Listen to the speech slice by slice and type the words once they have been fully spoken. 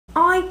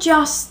I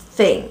just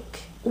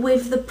think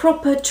with the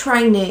proper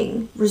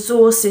training,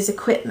 resources,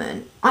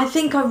 equipment, I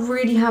think I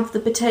really have the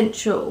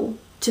potential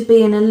to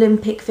be an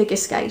Olympic figure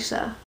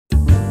skater.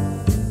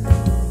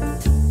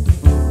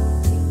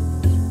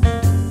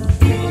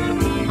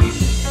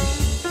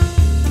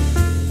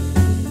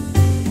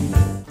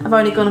 I've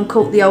only gone and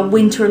caught the old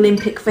Winter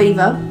Olympic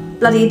fever.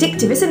 Bloody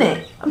addictive, isn't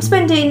it? I'm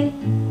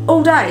spending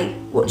all day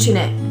watching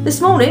it.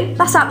 This morning,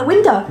 that's out the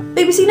window.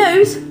 BBC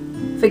News?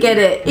 Forget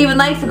it. Even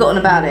they've forgotten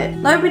about it.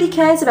 Nobody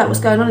cares about what's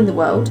going on in the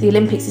world. The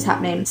Olympics is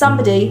happening.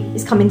 Somebody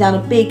is coming down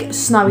a big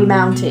snowy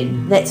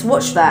mountain. Let's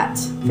watch that.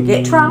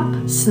 Forget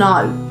Trump.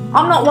 Snow.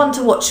 I'm not one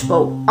to watch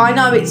sport. I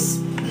know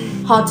it's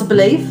hard to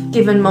believe,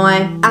 given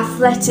my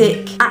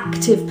athletic,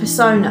 active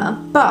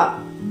persona, but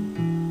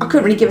I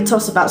couldn't really give a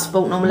toss about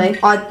sport normally.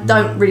 I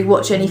don't really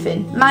watch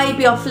anything.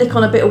 Maybe I'll flick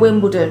on a bit of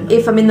Wimbledon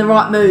if I'm in the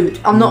right mood.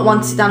 I'm not one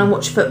to sit down and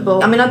watch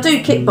football. I mean, I do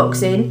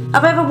kickboxing.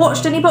 Have I ever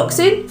watched any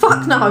boxing?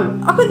 Fuck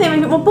no. I couldn't think of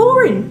anything more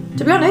boring,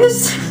 to be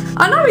honest.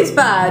 I know it's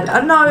bad.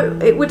 I know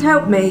it would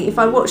help me if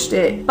I watched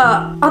it.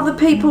 But other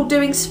people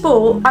doing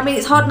sport, I mean,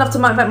 it's hard enough to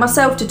motivate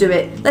myself to do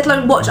it, let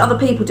alone watch other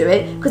people do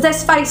it. Because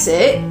let's face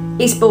it,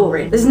 it's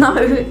boring. There's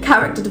no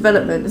character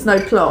development, there's no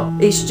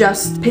plot. It's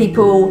just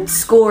people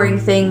scoring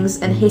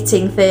things and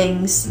hitting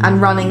things and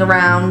running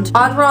around.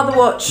 I'd rather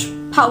watch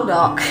Pole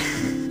Dark.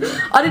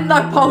 I didn't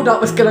know Pole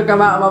Dark was gonna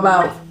come out of my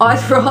mouth.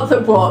 I'd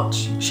rather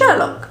watch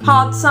Sherlock,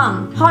 Hard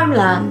Sun,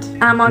 Homeland.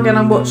 Am I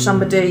gonna watch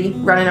somebody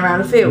running around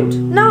a field?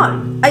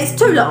 No, it's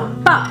too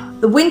long.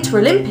 But the Winter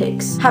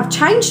Olympics have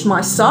changed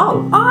my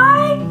soul.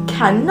 I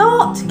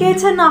cannot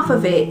get enough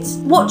of it.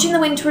 Watching the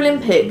Winter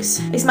Olympics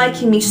is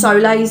making me so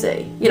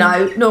lazy. You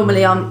know,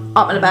 normally I'm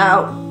up and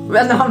about,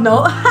 and I'm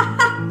not.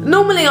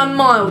 Normally I'm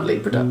mildly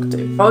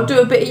productive. I'll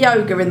do a bit of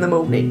yoga in the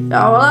morning.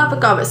 I'll have a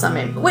go at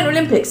something. Winter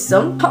Olympics is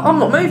on. I'm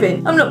not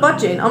moving. I'm not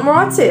budging. I'm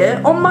right here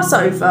on my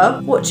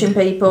sofa watching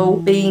people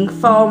being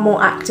far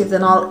more active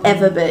than I'll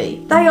ever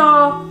be. They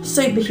are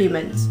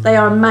superhumans. They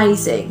are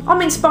amazing.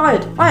 I'm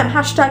inspired. I am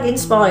hashtag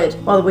inspired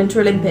by the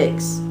Winter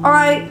Olympics.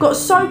 I got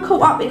so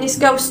caught up in this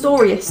girl's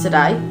story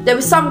yesterday. There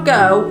was some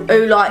girl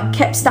who like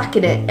kept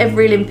stacking it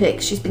every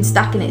Olympics. She's been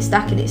stacking it,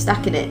 stacking it,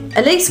 stacking it.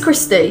 Elise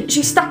Christie,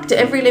 she stacked it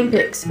every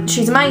Olympics.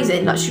 She's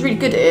amazing, like she's really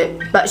good at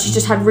it, but she's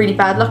just had really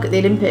bad luck at the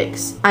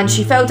Olympics. And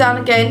she fell down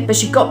again, but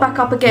she got back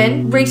up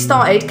again,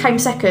 restarted, came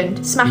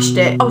second, smashed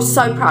it. I was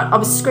so proud. I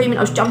was screaming,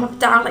 I was jumping up and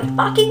down like,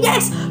 fucking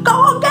yes, go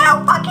on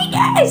girl, fucking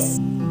yes.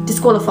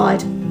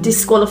 Disqualified.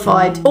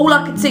 Disqualified. All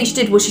I could see she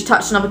did was she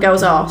touched another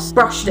girl's ass,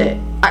 brushed it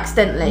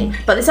accidentally,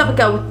 but this other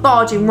girl was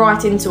barging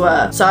right into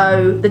her,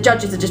 so the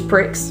judges are just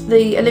pricks.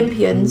 The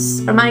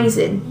Olympians are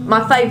amazing.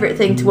 My favourite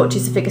thing to watch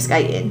is the figure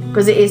skating,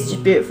 because it is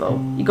just beautiful,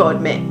 you gotta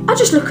admit. I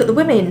just look at the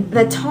women,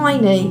 they're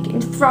tiny,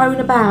 getting thrown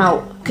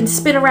about, can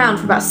spin around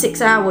for about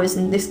 6 hours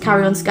and just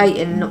carry on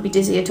skating and not be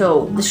dizzy at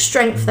all. The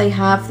strength they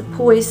have, the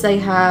poise they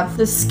have,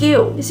 the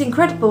skill, it's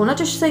incredible. And I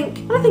just think,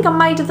 I don't think I'm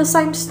made of the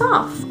same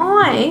stuff.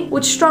 I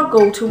would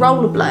struggle to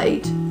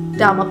rollerblade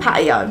down my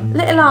patio,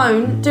 let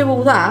alone do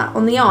all that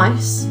on the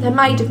ice. They're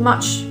made of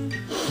much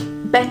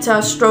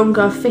better,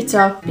 stronger,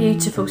 fitter,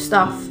 beautiful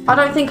stuff. I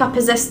don't think I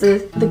possess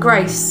the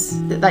grace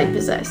that they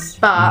possess,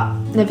 but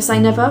never say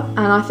never, and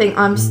I think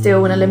I'm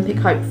still an Olympic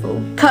hopeful.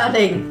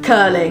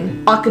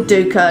 Curling. I could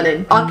do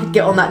curling. I could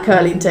get on that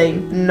curling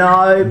team.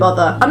 No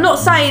bother. I'm not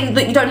saying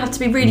that you don't have to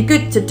be really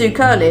good to do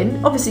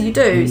curling. Obviously you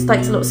do, it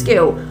takes a lot of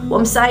skill. What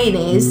I'm saying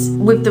is,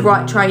 with the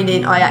right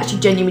training, I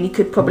actually genuinely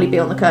could probably be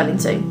on the curling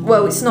team.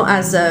 Well, it's not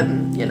as,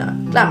 you know,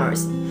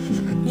 glamorous.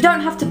 You don't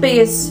have to be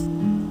as...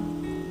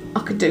 I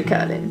could do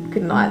curling,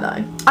 couldn't I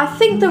though? I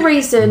think the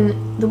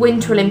reason the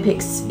Winter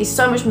Olympics is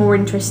so much more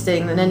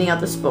interesting than any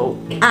other sport,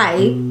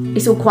 A,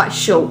 it's all quite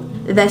short.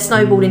 They're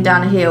snowboarding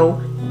down a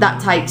hill, that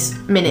takes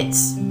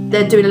minutes.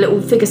 They're doing a little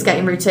figure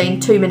skating routine,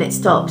 2 minutes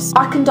tops.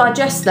 I can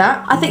digest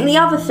that. I think the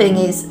other thing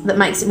is that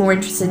makes it more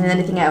interesting than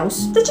anything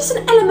else, there's just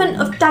an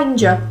element of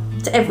danger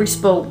to every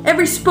sport.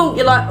 Every sport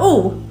you're like,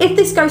 oh, if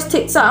this goes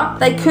tits up,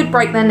 they could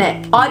break their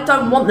neck. I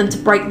don't want them to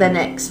break their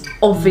necks.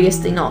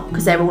 Obviously not,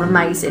 because they're all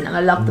amazing and I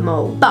love them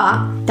all.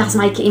 But does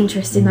make it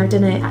interesting though,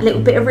 doesn't it? A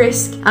little bit of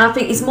risk. And I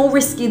think it's more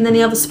risky than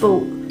any other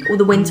sport. All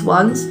the winter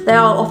ones, they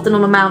are often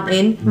on a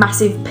mountain,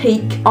 massive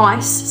peak,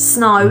 ice,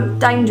 snow,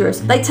 dangerous.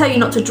 They tell you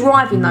not to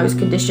drive in those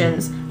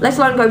conditions, let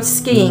alone go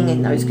skiing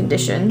in those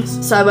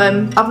conditions. So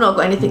I've not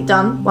got anything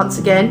done, once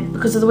again,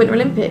 because of the Winter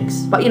Olympics.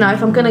 But you know,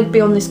 if I'm gonna be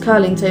on this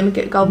curling team and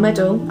get a gold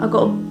medal, I've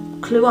got to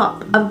clue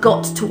up. I've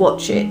got to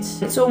watch it.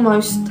 It's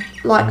almost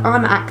like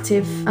I'm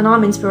active and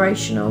I'm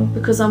inspirational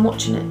because I'm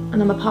watching it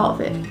and I'm a part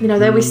of it. You know,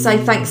 they always say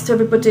thanks to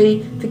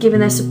everybody for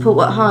giving their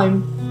support at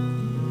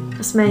home.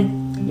 That's me.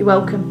 You're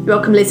welcome. You're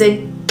welcome,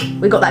 Lizzie.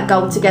 We got that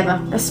gold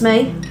together. That's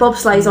me.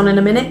 Bobsleigh's on in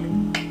a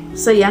minute.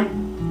 See ya.